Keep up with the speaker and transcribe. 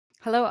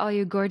Hello, all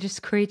you gorgeous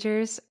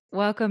creatures.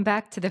 Welcome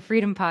back to the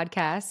Freedom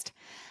Podcast.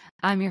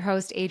 I'm your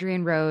host,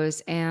 Adrienne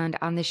Rose, and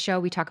on this show,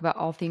 we talk about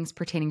all things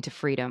pertaining to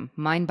freedom,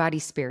 mind, body,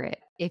 spirit.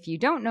 If you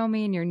don't know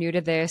me and you're new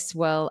to this,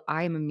 well,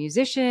 I am a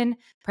musician,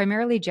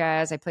 primarily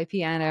jazz. I play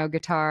piano,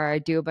 guitar, I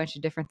do a bunch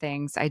of different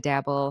things. I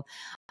dabble.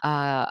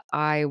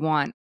 I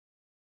want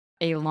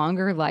a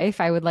longer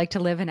life. I would like to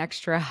live an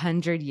extra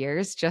 100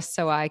 years just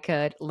so I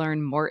could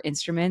learn more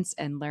instruments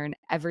and learn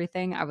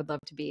everything. I would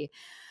love to be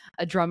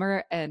a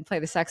drummer and play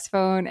the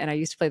saxophone, and I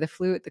used to play the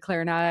flute, the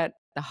clarinet,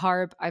 the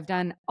harp. I've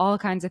done all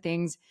kinds of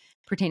things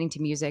pertaining to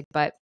music,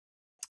 but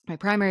my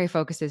primary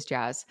focus is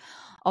jazz.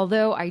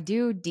 Although I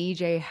do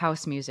DJ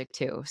house music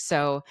too.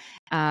 So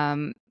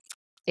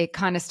it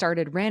kind of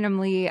started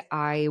randomly.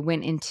 I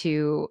went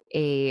into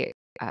a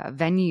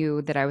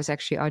venue that I was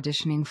actually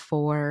auditioning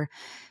for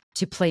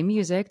to play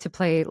music, to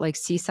play like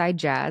seaside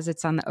jazz.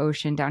 It's on the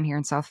ocean down here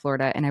in South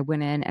Florida. And I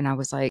went in and I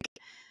was like,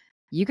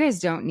 you guys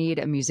don't need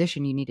a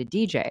musician, you need a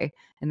DJ.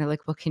 And they're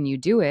like, well, can you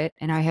do it?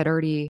 And I had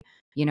already,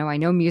 I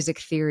know music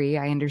theory,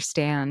 I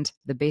understand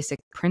the basic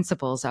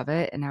principles of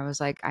it. And I was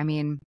like, I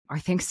mean, I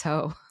think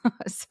so.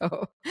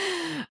 So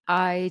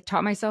I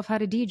taught myself how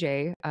to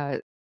DJ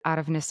out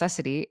of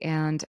necessity.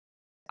 And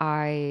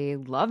I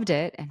loved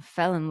it and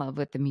fell in love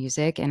with the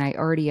music. And I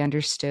already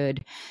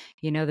understood,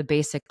 the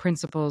basic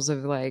principles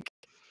of like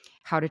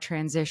how to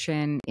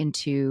transition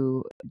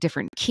into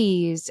different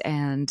keys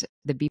and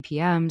the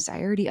BPMs. I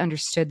already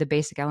understood the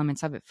basic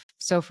elements of it.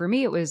 So for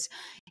me, it was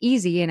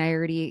easy. And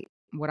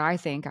what I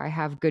think, I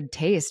have good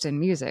taste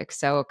in music.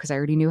 So, because I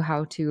already knew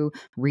how to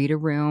read a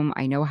room,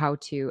 I know how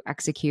to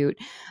execute,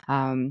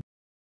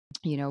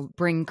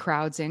 bring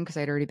crowds in because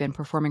I'd already been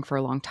performing for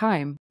a long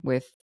time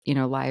with,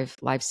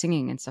 live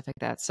singing and stuff like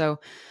that. So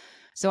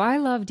I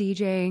love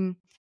DJing.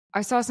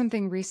 I saw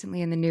something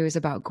recently in the news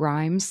about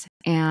Grimes,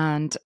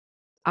 and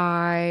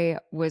I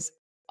was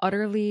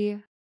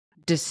utterly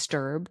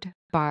disturbed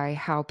by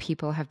how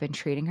people have been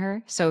treating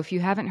her. So if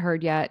you haven't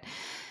heard yet,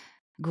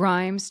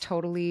 Grimes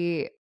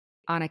totally,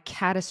 on a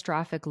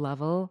catastrophic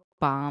level,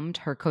 bombed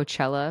her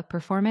Coachella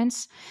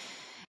performance.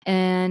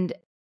 And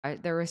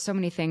there were so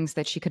many things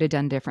that she could have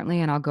done differently.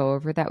 And I'll go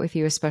over that with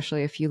you,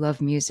 especially if you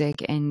love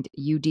music and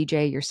you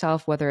DJ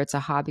yourself, whether it's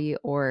a hobby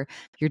or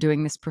you're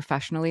doing this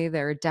professionally.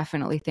 There are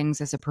definitely things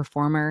as a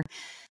performer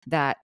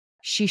that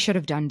she should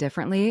have done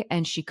differently.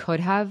 And she could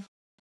have,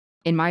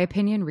 in my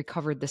opinion,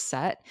 recovered the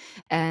set.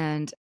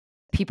 And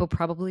people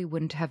probably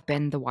wouldn't have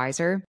been the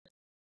wiser.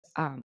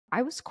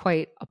 I was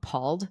quite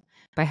appalled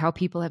by how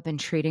people have been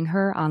treating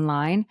her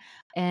online.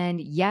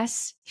 And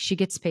yes, she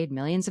gets paid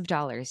millions of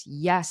dollars.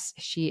 Yes,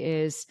 she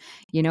is,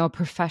 a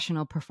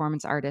professional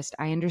performance artist.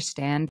 I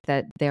understand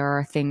that there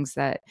are things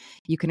that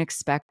you can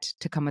expect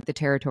to come with the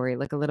territory,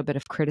 like a little bit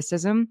of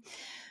criticism.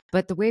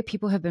 But the way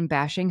people have been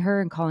bashing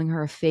her and calling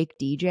her a fake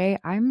DJ,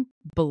 I'm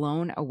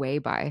blown away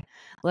by.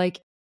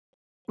 Like,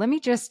 let me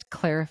just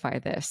clarify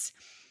this.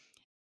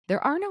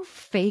 There are no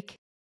fake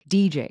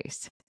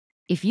DJs.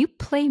 If you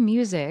play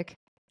music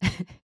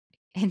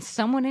and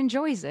someone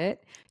enjoys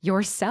it,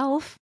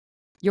 yourself,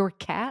 your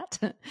cat,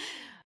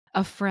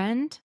 a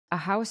friend, a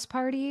house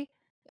party,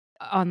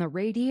 on the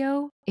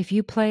radio, if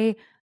you play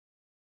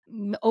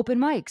open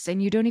mics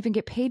and you don't even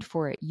get paid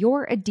for it,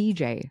 you're a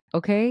DJ,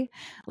 okay?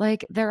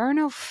 Like, there are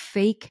no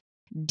fake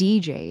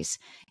DJs.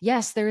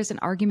 Yes, there is an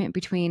argument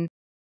between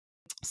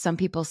some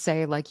people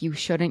say like you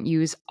shouldn't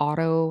use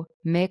auto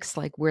mix,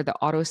 like where the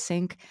auto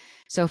sync.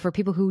 So for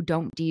people who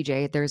don't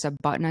DJ, there's a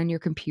button on your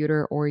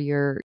computer or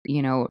your,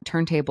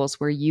 turntables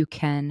where you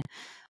can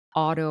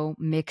auto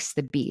mix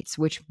the beats,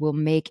 which will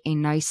make a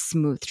nice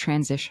smooth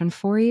transition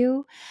for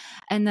you.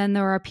 And then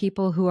there are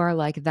people who are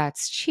like,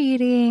 that's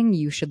cheating.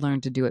 You should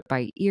learn to do it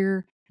by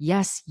ear.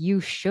 Yes, you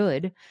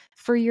should,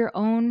 for your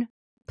own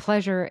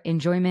pleasure,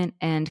 enjoyment,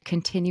 and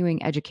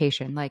continuing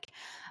education. Like,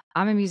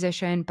 I'm a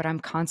musician, but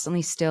I'm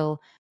constantly still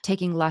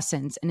taking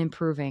lessons and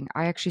improving.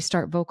 I actually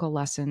start vocal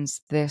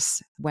lessons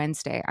this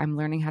Wednesday. I'm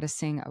learning how to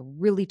sing a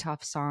really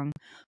tough song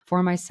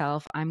for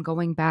myself. I'm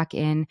going back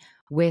in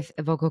with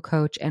a vocal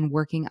coach and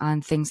working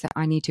on things that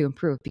I need to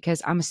improve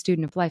because I'm a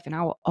student of life and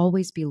I will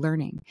always be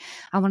learning.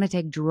 I want to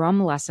take drum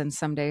lessons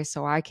someday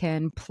so I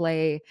can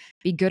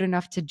be good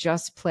enough to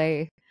just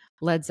play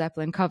Led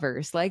Zeppelin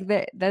covers. Like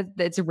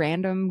that's a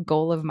random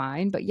goal of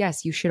mine. But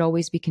yes, you should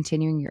always be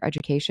continuing your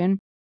education.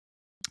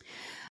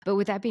 But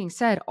with that being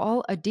said,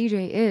 all a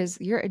DJ is,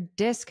 you're a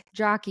disc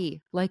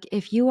jockey. Like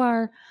if you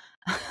are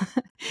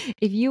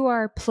if you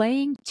are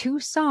playing two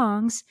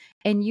songs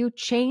and you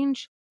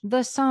change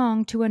the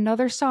song to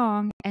another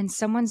song and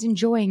someone's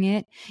enjoying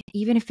it,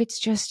 even if it's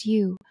just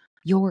you,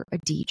 you're a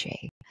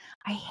DJ.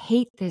 I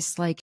hate this,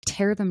 like,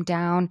 tear them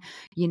down,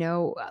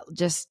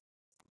 just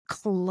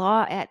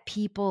claw at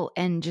people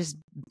and just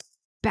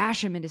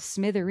bash them into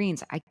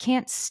smithereens. I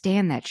can't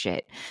stand that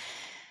shit.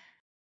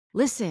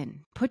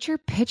 Listen, put your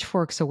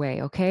pitchforks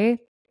away, okay?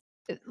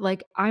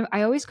 Like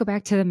I always go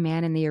back to the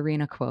Man in the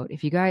Arena quote.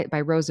 If you got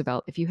by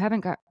Roosevelt, if you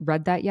haven't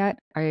read that yet,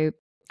 I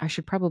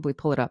should probably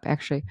pull it up.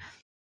 Actually,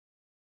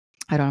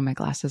 I don't have my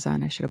glasses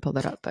on. I should have pulled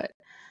it up, but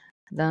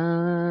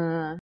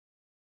The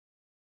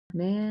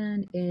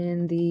Man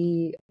in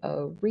the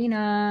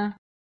Arena.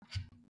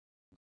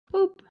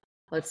 Boop.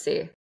 Let's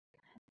see.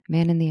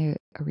 Man in the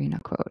Arena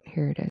quote.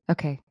 Here it is.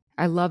 Okay.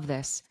 I love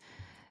this.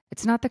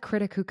 It's not the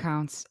critic who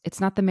counts. It's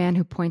not the man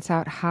who points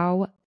out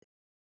how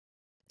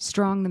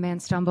strong the man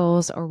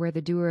stumbles or where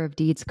the doer of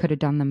deeds could have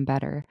done them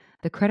better.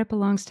 The credit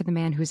belongs to the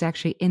man who's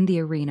actually in the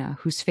arena,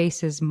 whose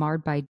face is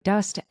marred by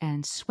dust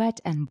and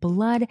sweat and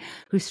blood,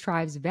 who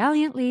strives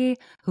valiantly,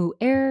 who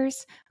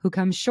errs, who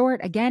comes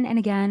short again and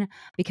again,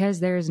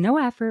 because there is no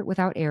effort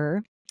without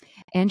error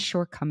and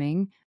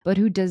shortcoming, but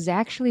who does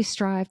actually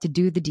strive to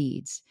do the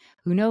deeds,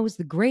 who knows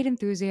the great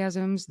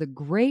enthusiasms, the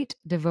great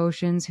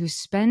devotions, who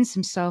spends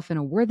himself in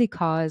a worthy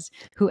cause,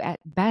 who at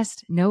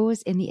best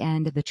knows in the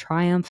end the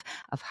triumph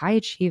of high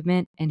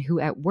achievement, and who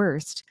at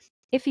worst,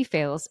 if he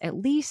fails, at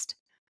least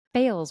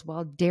fails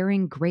while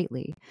daring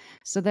greatly,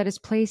 so that his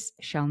place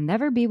shall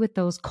never be with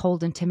those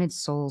cold and timid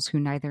souls who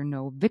neither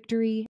know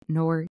victory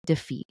nor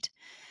defeat.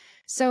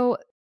 So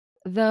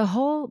the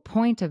whole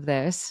point of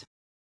this,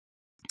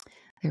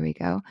 there we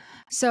go.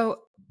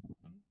 So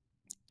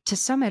to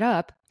sum it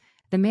up,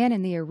 the man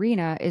in the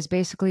arena is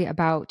basically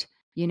about,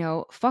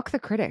 fuck the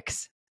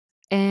critics.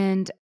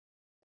 And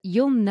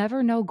you'll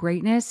never know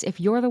greatness if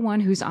you're the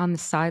one who's on the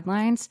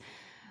sidelines,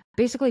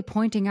 basically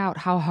pointing out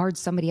how hard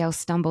somebody else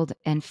stumbled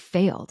and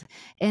failed.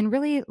 And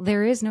really,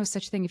 there is no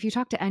such thing. If you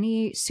talk to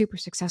any super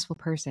successful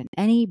person,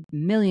 any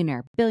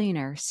millionaire,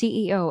 billionaire,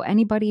 CEO,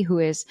 anybody who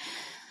is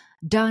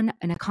done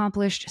and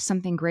accomplished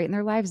something great in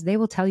their lives, they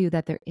will tell you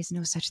that there is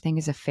no such thing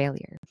as a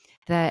failure,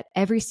 that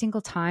every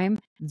single time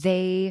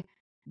they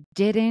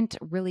didn't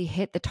really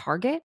hit the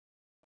target,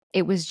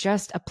 it was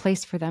just a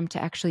place for them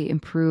to actually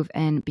improve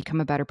and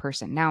become a better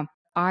person. Now,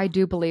 I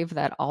do believe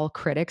that all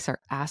critics are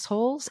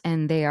assholes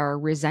and they are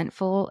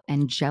resentful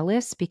and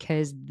jealous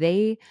because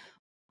they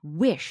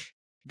wish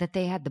that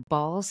they had the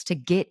balls to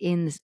get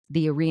in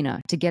the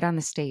arena, to get on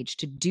the stage,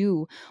 to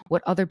do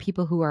what other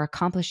people who are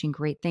accomplishing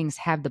great things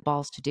have the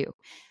balls to do.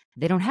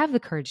 They don't have the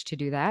courage to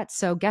do that.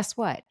 So guess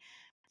what?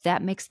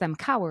 That makes them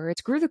cowards.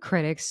 Screw the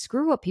critics,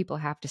 screw what people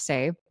have to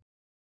say.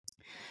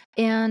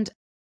 And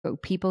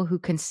people who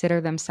consider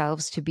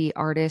themselves to be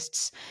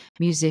artists,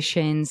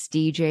 musicians,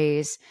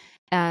 DJs,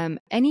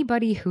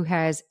 anybody who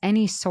has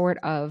any sort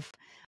of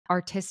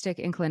artistic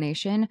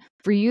inclination,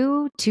 for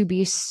you to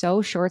be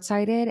so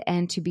short-sighted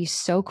and to be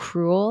so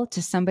cruel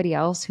to somebody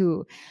else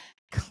who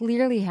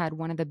clearly had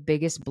one of the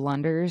biggest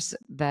blunders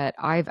that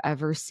I've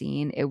ever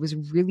seen. It was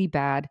really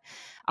bad.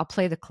 I'll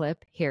play the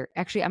clip here.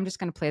 Actually, I'm just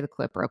going to play the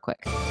clip real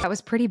quick. That was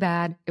pretty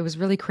bad. It was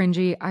really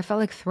cringy. I felt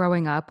like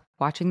throwing up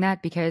watching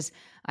that because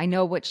I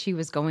know what she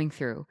was going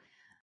through.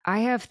 I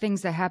have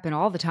things that happen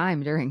all the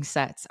time during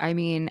sets. I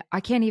mean,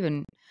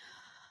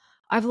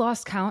 I've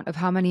lost count of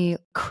how many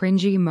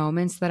cringy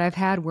moments that I've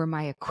had where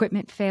my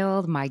equipment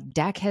failed, my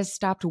deck has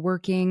stopped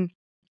working.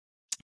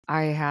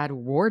 I had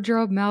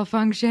wardrobe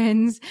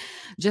malfunctions.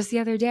 Just the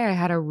other day, I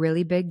had a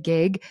really big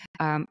gig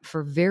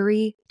for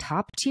very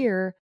top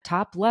tier,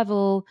 top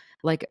level,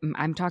 like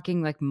I'm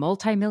talking like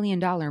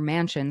multi-million-dollar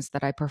mansions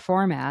that I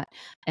perform at.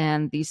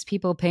 And these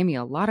people pay me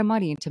a lot of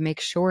money to make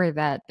sure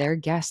that their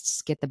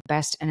guests get the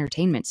best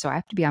entertainment. So I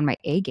have to be on my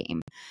A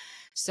game.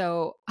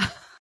 So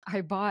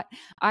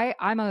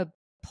I'm a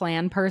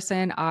plan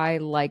person. I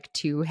like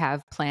to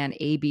have plan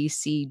A, B,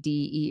 C,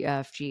 D, E,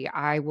 F, G.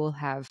 I will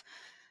have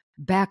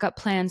backup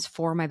plans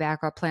for my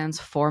backup plans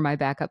for my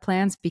backup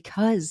plans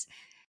because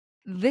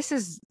this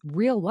is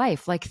real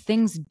life. Like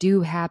things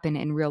do happen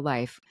in real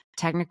life.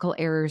 Technical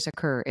errors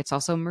occur. It's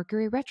also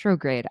Mercury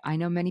retrograde. I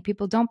know many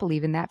people don't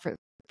believe in that. For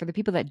the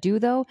people that do,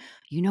 though,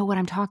 you know what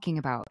I'm talking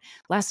about.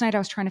 Last night I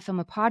was trying to film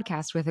a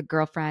podcast with a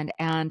girlfriend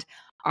and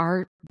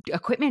our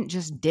equipment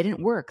just didn't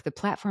work. The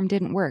platform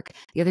didn't work.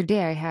 The other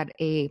day I had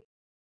a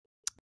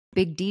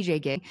big DJ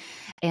gig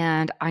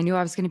and I knew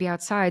I was going to be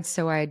outside.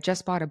 So I had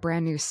just bought a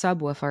brand new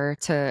subwoofer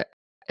to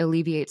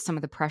alleviate some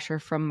of the pressure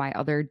from my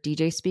other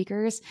DJ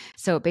speakers.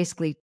 So it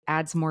basically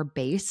adds more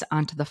bass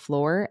onto the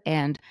floor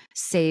and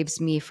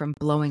saves me from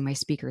blowing my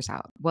speakers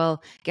out.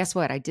 Well, guess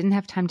what? I didn't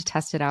have time to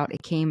test it out.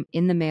 It came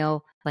in the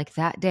mail like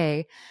that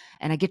day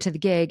and I get to the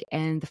gig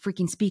and the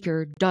freaking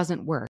speaker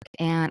doesn't work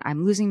and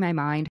I'm losing my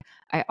mind.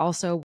 I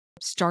also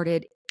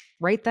started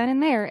right then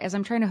and there as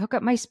I'm trying to hook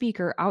up my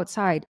speaker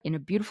outside in a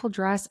beautiful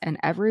dress and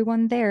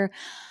everyone there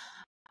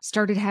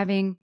started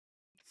having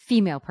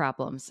female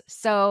problems.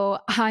 So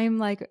I'm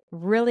like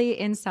really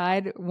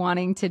inside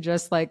wanting to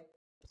just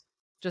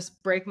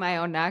break my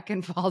own neck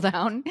and fall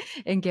down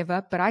and give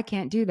up, but I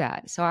can't do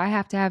that. So I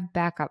have to have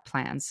backup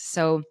plans.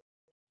 So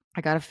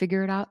I got to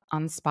figure it out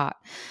on the spot,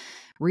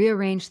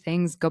 rearrange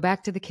things, go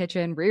back to the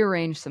kitchen,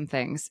 rearrange some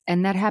things.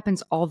 And that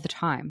happens all the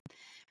time.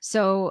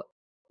 So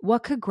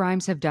what could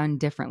Grimes have done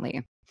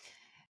differently?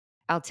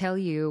 I'll tell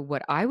you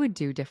what I would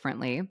do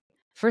differently.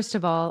 First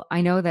of all,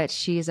 I know that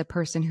she is a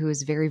person who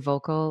is very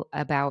vocal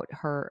about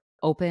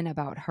open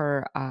about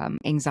her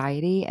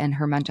anxiety and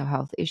her mental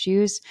health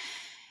issues.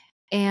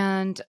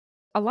 And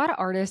A lot of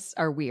artists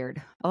are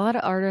weird. A lot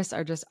of artists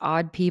are just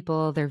odd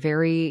people. They're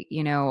very,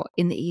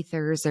 in the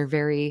ethers. They're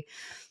very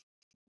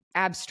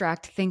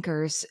abstract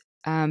thinkers,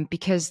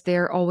 because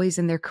they're always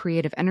in their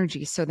creative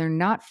energy. So they're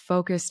not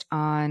focused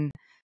on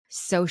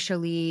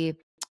socially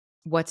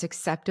what's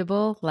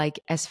acceptable, like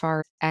as far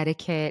as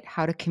etiquette,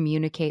 how to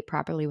communicate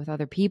properly with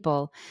other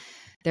people.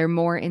 They're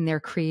more in their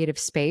creative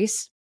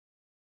space.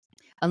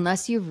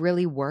 Unless you've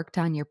really worked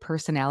on your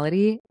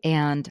personality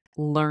and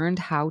learned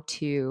how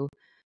to,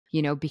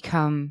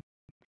 become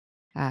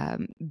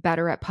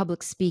better at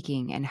public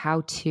speaking and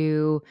how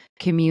to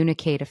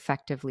communicate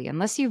effectively.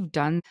 Unless you've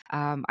done,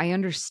 I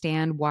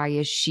understand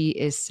why she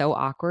is so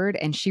awkward,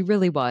 and she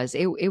really was.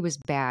 It was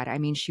bad. I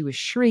mean, she was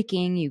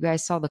shrieking. You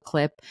guys saw the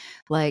clip,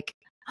 like,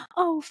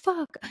 oh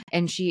fuck,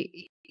 and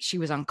she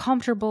was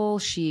uncomfortable.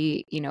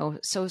 She,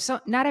 so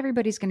not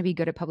everybody's going to be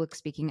good at public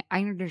speaking.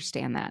 I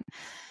understand that.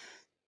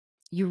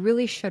 You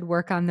really should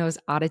work on those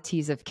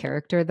oddities of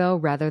character, though,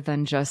 rather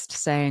than just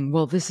saying,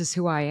 well, this is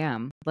who I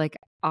am. Like,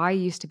 I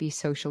used to be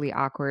socially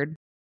awkward,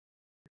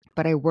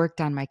 but I worked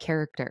on my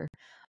character.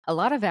 A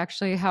lot of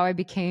actually how I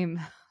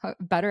became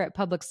better at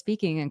public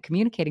speaking and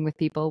communicating with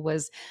people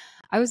was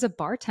I was a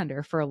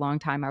bartender for a long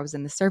time. I was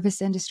in the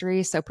service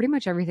industry. So, pretty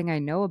much everything I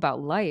know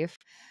about life,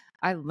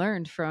 I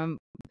learned from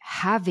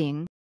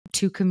having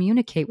to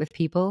communicate with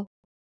people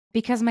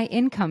because my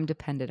income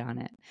depended on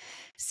it.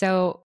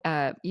 So,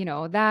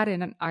 that,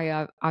 and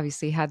I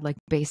obviously had like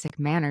basic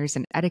manners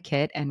and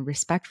etiquette and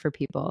respect for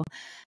people,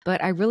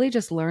 but I really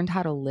just learned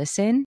how to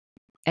listen.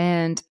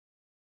 And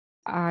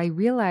I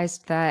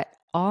realized that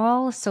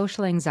all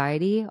social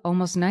anxiety,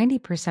 almost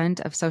 90%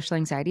 of social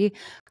anxiety,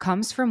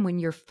 comes from when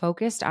you're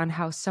focused on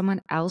how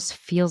someone else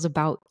feels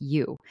about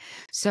you.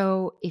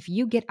 So if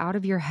you get out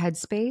of your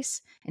headspace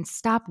and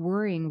stop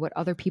worrying what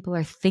other people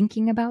are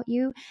thinking about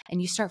you,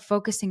 and you start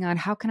focusing on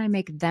how can I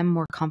make them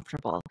more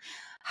comfortable?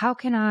 How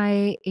can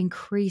I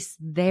increase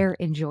their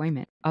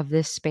enjoyment of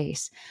this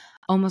space?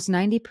 Almost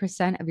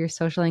 90% of your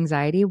social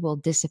anxiety will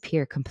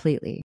disappear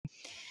completely.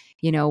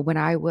 When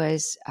I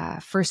was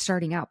first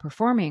starting out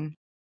performing,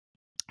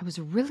 I was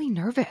really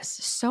nervous,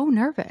 so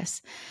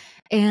nervous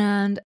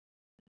and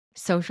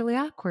socially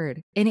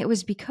awkward. And it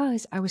was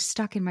because I was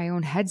stuck in my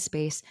own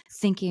headspace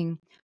thinking,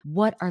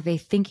 what are they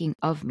thinking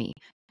of me?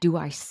 Do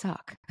I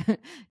suck?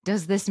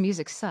 Does this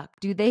music suck?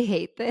 Do they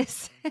hate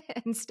this?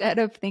 Instead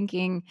of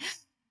thinking,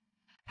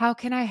 how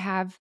can I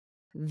have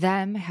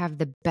them have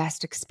the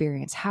best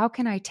experience? How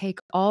can I take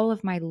all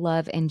of my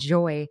love and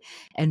joy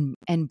and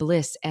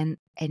bliss and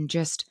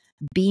just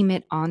beam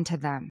it onto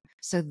them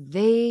so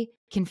they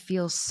can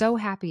feel so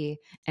happy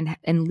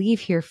and leave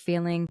here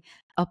feeling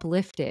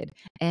uplifted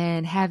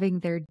and having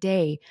their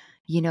day,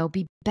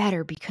 be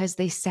better because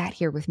they sat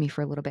here with me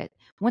for a little bit.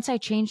 Once I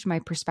changed my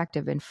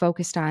perspective and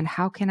focused on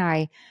how can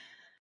I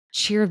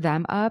cheer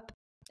them up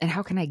and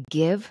how can I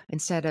give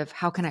instead of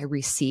how can I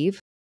receive,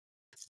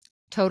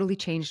 totally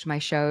changed my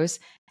shows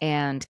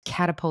and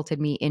catapulted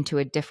me into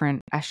a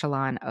different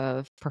echelon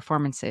of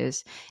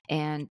performances.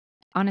 And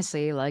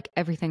honestly, like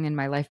everything in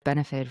my life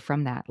benefited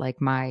from that, like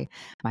my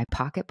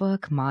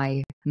pocketbook,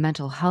 my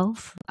mental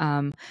health,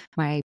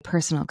 my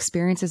personal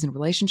experiences and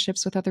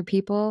relationships with other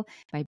people,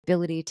 my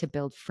ability to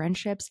build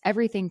friendships.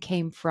 Everything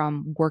came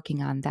from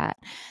working on that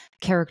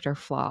character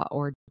flaw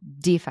or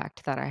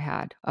defect that I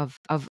had of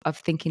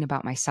thinking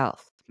about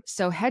myself.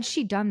 So had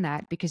she done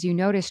that, because you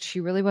noticed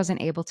she really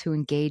wasn't able to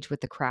engage with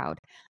the crowd,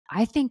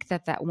 I think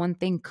that one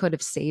thing could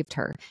have saved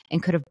her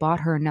and could have bought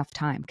her enough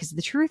time. Because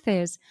the truth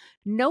is,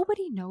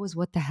 nobody knows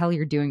what the hell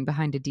you're doing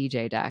behind a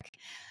DJ deck.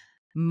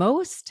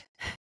 Most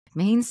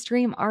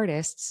mainstream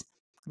artists,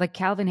 like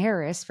Calvin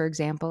Harris, for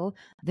example,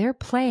 they're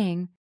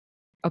playing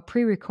a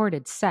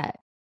pre-recorded set.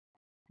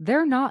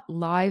 They're not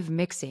live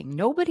mixing.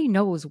 Nobody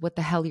knows what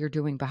the hell you're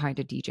doing behind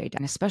a DJ deck,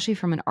 and especially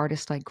from an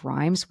artist like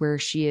Grimes, where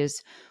she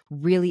is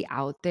really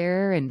out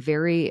there and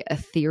very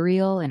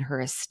ethereal and her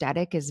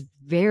aesthetic is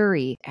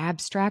very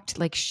abstract.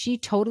 Like she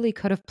totally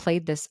could have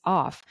played this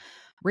off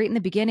right in the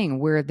beginning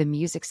where the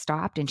music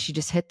stopped and she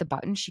just hit the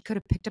button. She could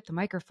have picked up the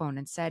microphone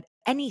and said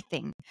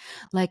anything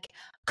like,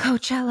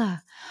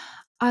 Coachella,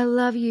 I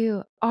love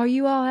you. Are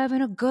you all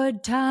having a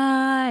good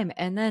time?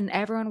 And then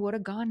everyone would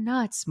have gone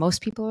nuts.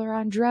 Most people are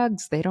on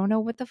drugs. They don't know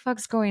what the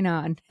fuck's going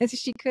on.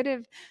 She could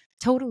have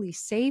totally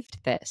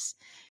saved this.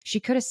 She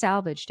could have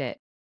salvaged it.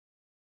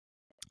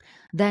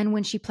 Then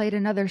when she played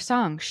another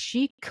song,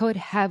 she could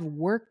have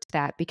worked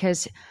that,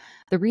 because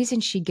the reason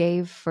she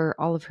gave for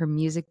all of her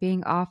music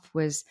being off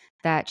was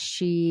that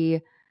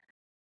she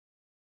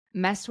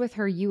messed with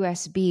her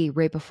USB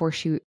right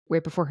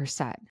before her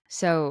set.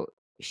 So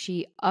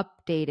she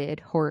updated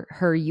her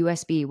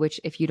USB, which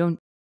if you don't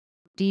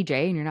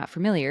DJ and you're not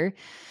familiar,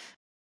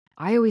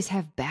 I always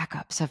have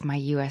backups of my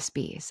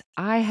USBs.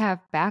 I have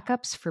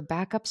backups for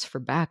backups for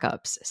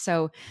backups.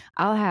 So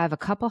I'll have a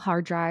couple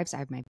hard drives. I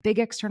have my big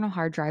external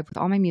hard drive with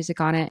all my music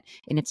on it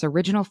in its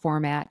original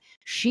format.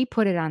 She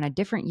put it on a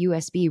different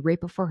USB right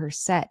before her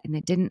set and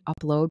it didn't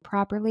upload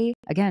properly.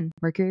 Again,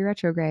 Mercury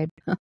retrograde.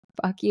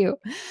 Fuck you.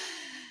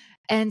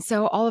 And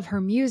so all of her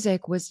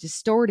music was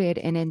distorted.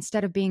 And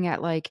instead of being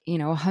at like,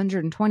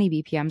 120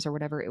 BPMs or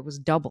whatever, it was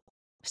double.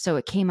 So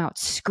it came out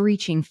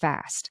screeching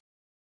fast.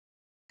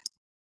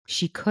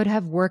 She could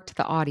have worked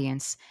the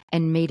audience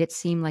and made it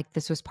seem like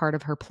this was part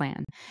of her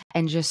plan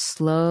and just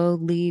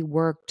slowly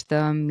worked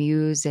the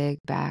music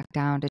back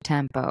down to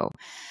tempo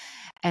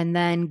and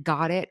then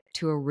got it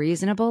to a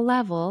reasonable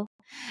level.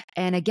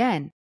 And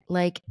again,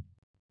 like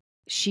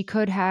she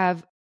could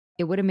have,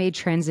 it would have made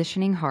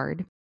transitioning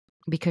hard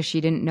because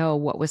she didn't know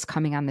what was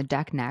coming on the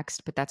deck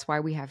next. But that's why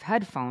we have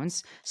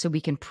headphones so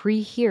we can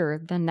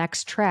pre-hear the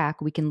next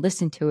track. We can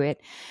listen to it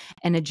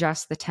and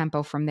adjust the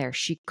tempo from there.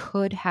 She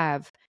could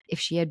have, if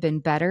she had been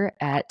better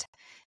at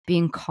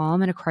being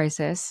calm in a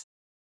crisis,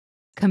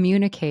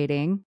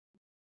 communicating,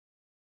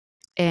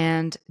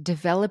 and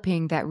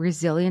developing that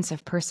resilience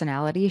of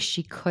personality,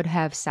 she could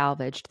have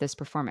salvaged this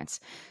performance.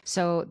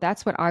 So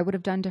that's what I would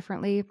have done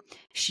differently.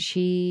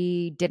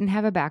 She didn't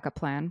have a backup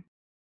plan.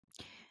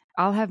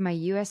 I'll have my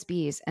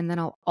USBs, and then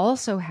I'll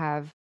also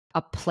have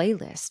a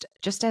playlist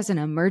just as an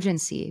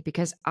emergency,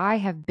 because I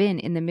have been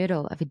in the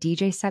middle of a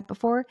DJ set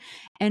before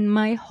and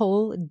my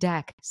whole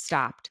deck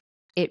stopped.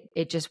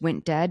 It just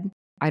went dead.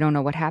 I don't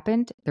know what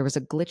happened. There was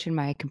a glitch in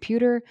my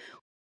computer.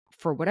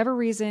 For whatever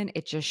reason,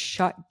 it just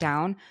shut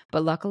down.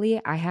 But luckily,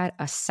 I had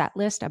a set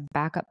list, a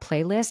backup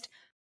playlist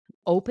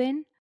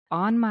open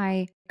on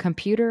my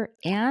computer,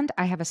 and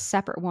I have a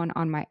separate one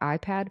on my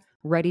iPad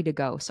ready to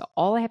go. So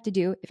all I have to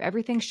do, if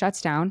everything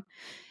shuts down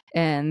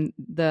and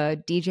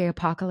the DJ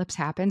apocalypse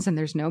happens and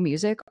there's no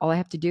music, all I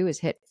have to do is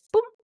hit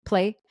boom,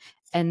 play,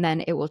 and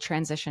then it will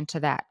transition to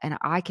that. And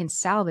I can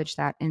salvage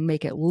that and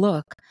make it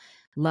look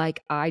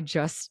like I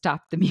just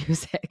stopped the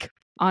music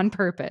on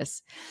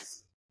purpose.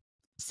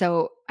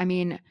 So, I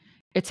mean,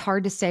 it's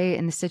hard to say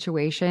in the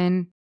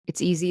situation.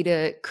 It's easy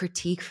to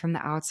critique from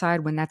the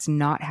outside when that's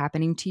not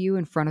happening to you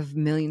in front of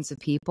millions of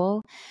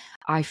people.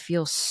 I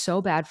feel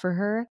so bad for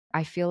her.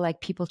 I feel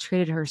like people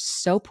treated her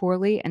so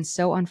poorly and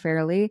so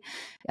unfairly.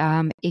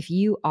 If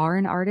you are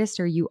an artist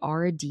or you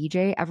are a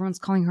DJ, everyone's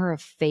calling her a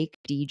fake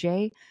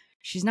DJ.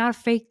 She's not a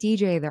fake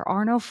DJ. There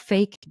are no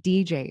fake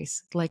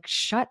DJs. Like,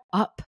 shut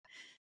up.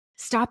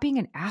 Stop being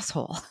an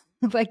asshole.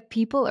 Like,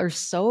 people are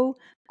so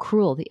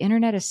cruel. The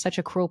internet is such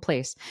a cruel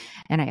place.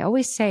 And I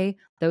always say,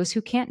 those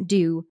who can't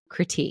do,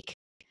 critique.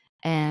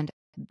 And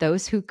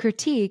those who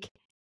critique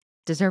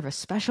deserve a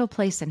special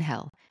place in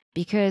hell,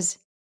 because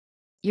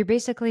you're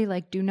basically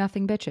like do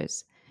nothing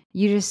bitches.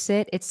 You just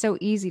sit. It's so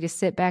easy to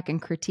sit back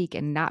and critique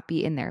and not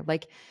be in there.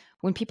 Like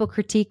when people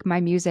critique my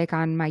music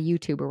on my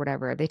YouTube or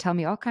whatever, they tell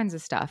me all kinds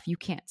of stuff. You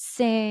can't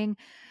sing.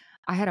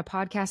 I had a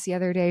podcast the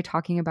other day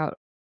talking about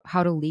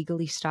how to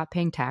legally stop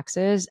paying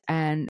taxes,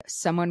 and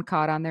someone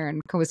caught on there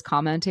and was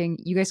commenting.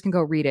 You guys can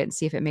go read it and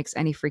see if it makes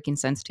any freaking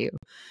sense to you.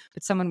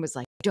 But someone was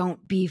like,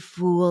 don't be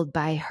fooled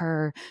by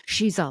her.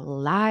 She's a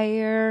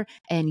liar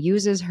and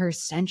uses her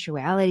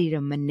sensuality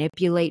to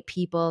manipulate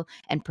people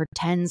and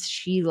pretends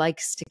she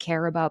likes to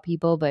care about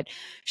people, but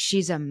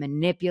she's a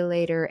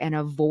manipulator and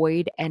a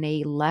void and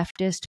a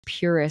leftist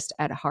purist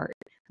at heart,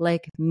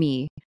 like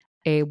me,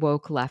 a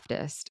woke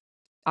leftist.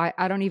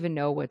 I don't even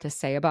know what to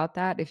say about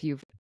that. If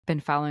you've been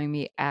following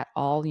me at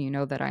all, you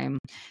know that I am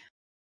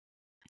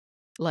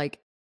like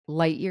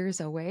light years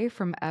away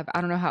from, I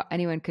don't know how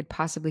anyone could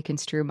possibly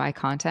construe my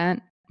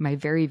content, my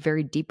very,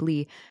 very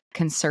deeply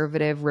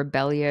conservative,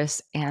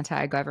 rebellious,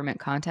 anti-government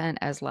content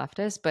as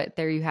leftist, but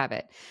there you have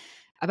it.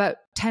 About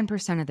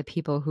 10% of the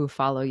people who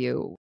follow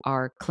you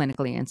are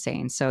clinically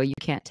insane, so you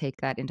can't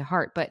take that into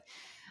heart. But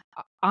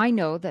I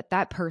know that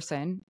that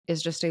person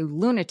is just a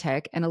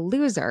lunatic and a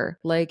loser.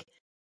 Like,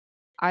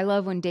 I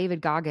love when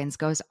David Goggins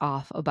goes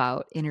off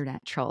about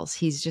internet trolls.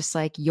 He's just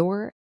like,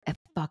 you're a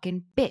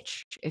fucking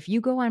bitch. If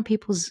you go on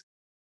people's,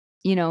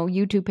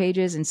 YouTube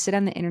pages and sit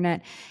on the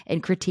internet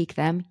and critique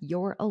them,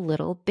 you're a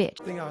little bitch.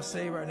 The thing I'll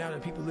say right now to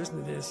people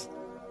listening to this,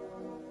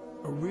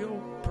 a real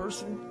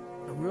person,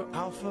 a real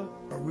alpha,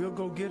 a real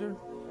go-getter,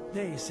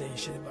 they ain't saying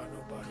shit about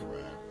nobody.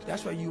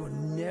 That's why you will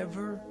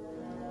never,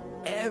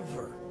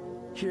 ever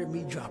hear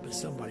me dropping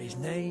somebody's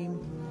name,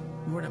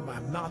 running my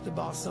mouth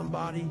about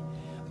somebody.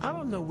 I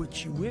don't know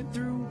what you went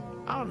through.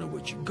 I don't know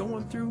what you're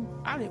going through.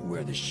 I didn't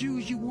wear the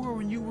shoes you wore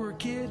when you were a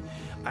kid.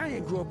 I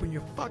didn't grow up in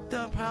your fucked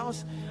up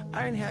house.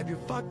 I didn't have your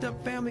fucked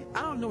up family.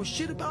 I don't know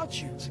shit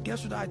about you. So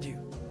guess what I do?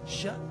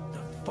 Shut the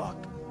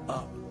fuck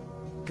up.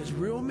 Because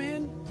real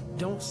men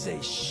don't say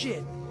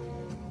shit.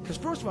 Because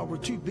first of all, we're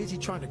too busy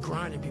trying to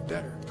grind and be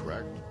better.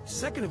 Correct.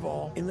 Second of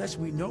all, unless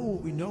we know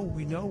what we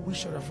know, we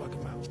shut our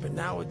fucking mouths. But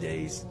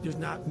nowadays, there's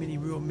not many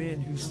real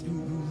men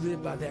who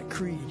live by that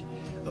creed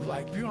of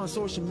like, if you're on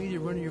social media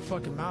running your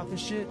fucking mouth and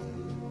shit,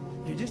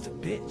 you're just a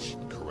bitch.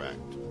 Correct.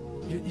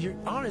 You're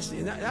honestly,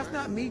 and that's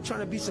not me trying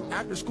to be some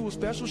after school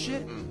special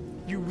shit.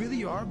 You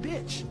really are a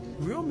bitch.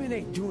 Real men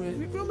ain't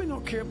doing it. Real men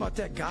don't care about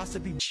that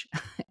gossipy.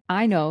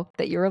 I know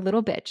that you're a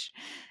little bitch.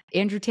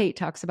 Andrew Tate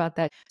talks about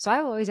that. So I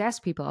always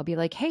ask people, I'll be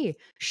like, hey,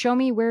 show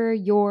me where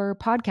your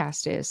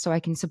podcast is so I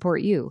can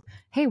support you.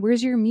 Hey,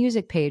 where's your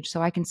music page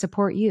so I can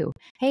support you?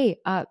 Hey,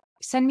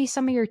 send me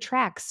some of your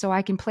tracks so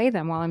I can play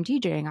them while I'm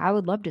DJing. I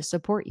would love to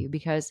support you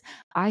because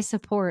I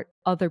support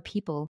other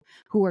people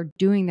who are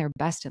doing their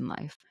best in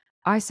life.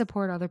 I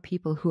support other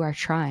people who are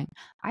trying.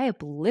 I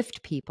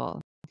uplift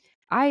people.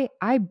 I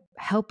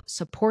help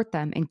support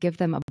them and give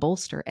them a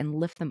bolster and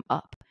lift them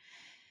up.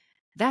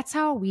 That's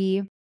how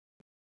we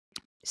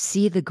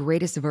see the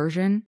greatest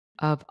version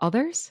of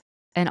others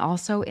and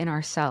also in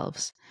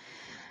ourselves.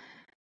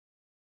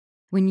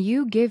 When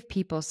you give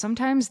people,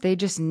 sometimes they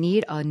just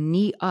need a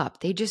knee up.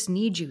 They just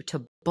need you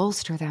to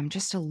bolster them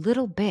just a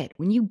little bit.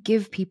 When you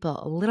give people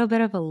a little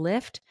bit of a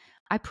lift,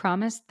 I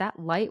promise that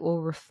light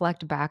will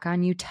reflect back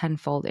on you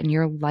tenfold and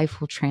your life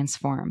will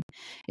transform.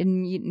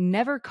 And it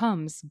never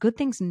comes, good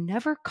things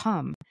never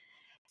come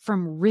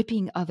from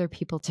ripping other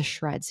people to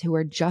shreds who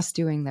are just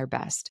doing their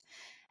best.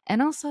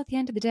 And also at the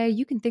end of the day,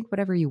 you can think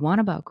whatever you want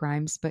about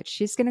Grimes, but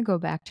she's going to go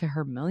back to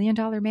her $1 million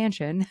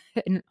mansion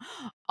and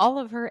all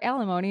of her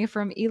alimony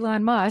from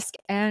Elon Musk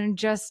and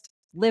just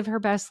live her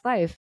best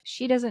life.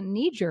 She doesn't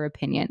need your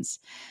opinions.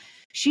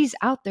 She's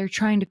out there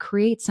trying to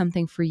create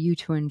something for you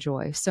to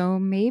enjoy. So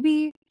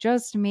maybe,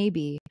 just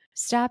maybe,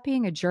 stop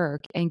being a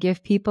jerk and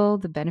give people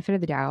the benefit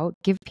of the doubt.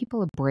 Give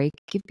people a break.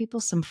 Give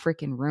people some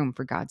freaking room,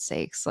 for God's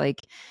sakes.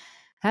 Like,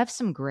 have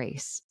some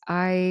grace.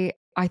 I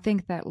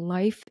think that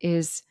life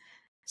is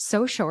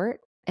so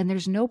short and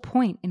there's no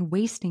point in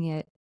wasting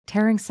it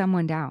tearing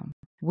someone down.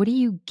 What do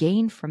you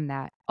gain from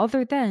that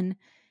other than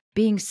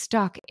being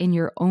stuck in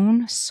your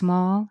own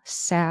small,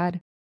 sad,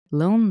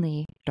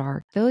 lonely,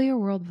 dark? Fill your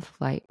world with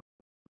light.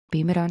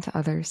 Beam it onto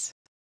others.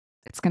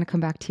 It's going to come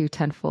back to you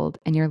tenfold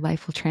and your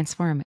life will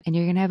transform and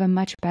you're going to have a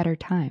much better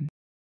time.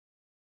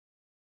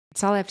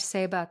 That's all I have to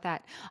say about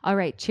that. All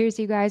right. Cheers,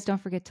 you guys.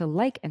 Don't forget to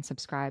like and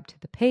subscribe to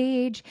the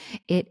page.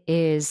 It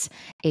is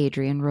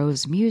Adrienne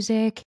Rose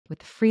Music with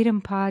the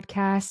Freedom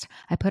Podcast.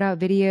 I put out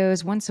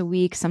videos once a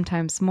week,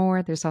 sometimes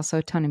more. There's also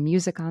a ton of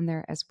music on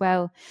there as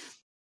well.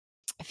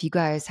 If you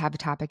guys have a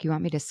topic you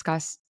want me to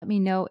discuss, let me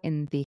know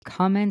in the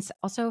comments.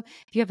 Also,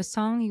 if you have a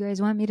song you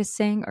guys want me to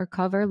sing or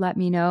cover, let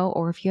me know.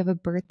 Or if you have a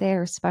birthday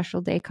or a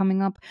special day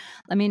coming up,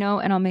 let me know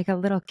and I'll make a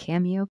little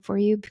cameo for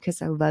you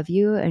because I love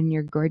you and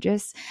you're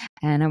gorgeous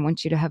and I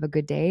want you to have a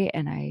good day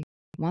and I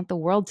want the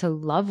world to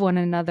love one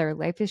another.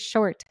 Life is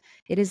short.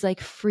 It is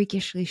like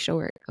freakishly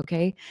short,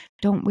 okay?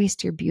 Don't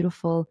waste your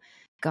beautiful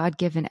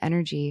God-given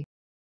energy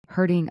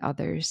hurting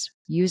others.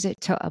 Use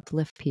it to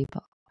uplift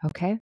people,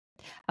 okay?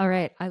 All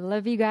right. I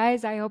love you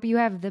guys. I hope you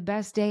have the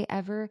best day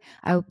ever.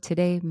 I hope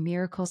today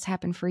miracles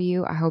happen for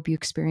you. I hope you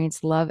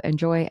experience love and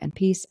joy and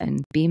peace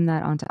and beam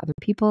that onto other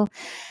people.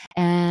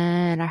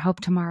 And I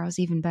hope tomorrow's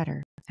even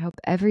better. I hope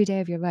every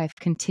day of your life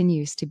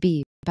continues to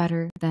be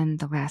better than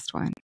the last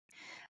one.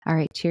 All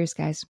right. Cheers,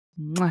 guys.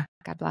 Mwah.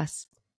 God bless.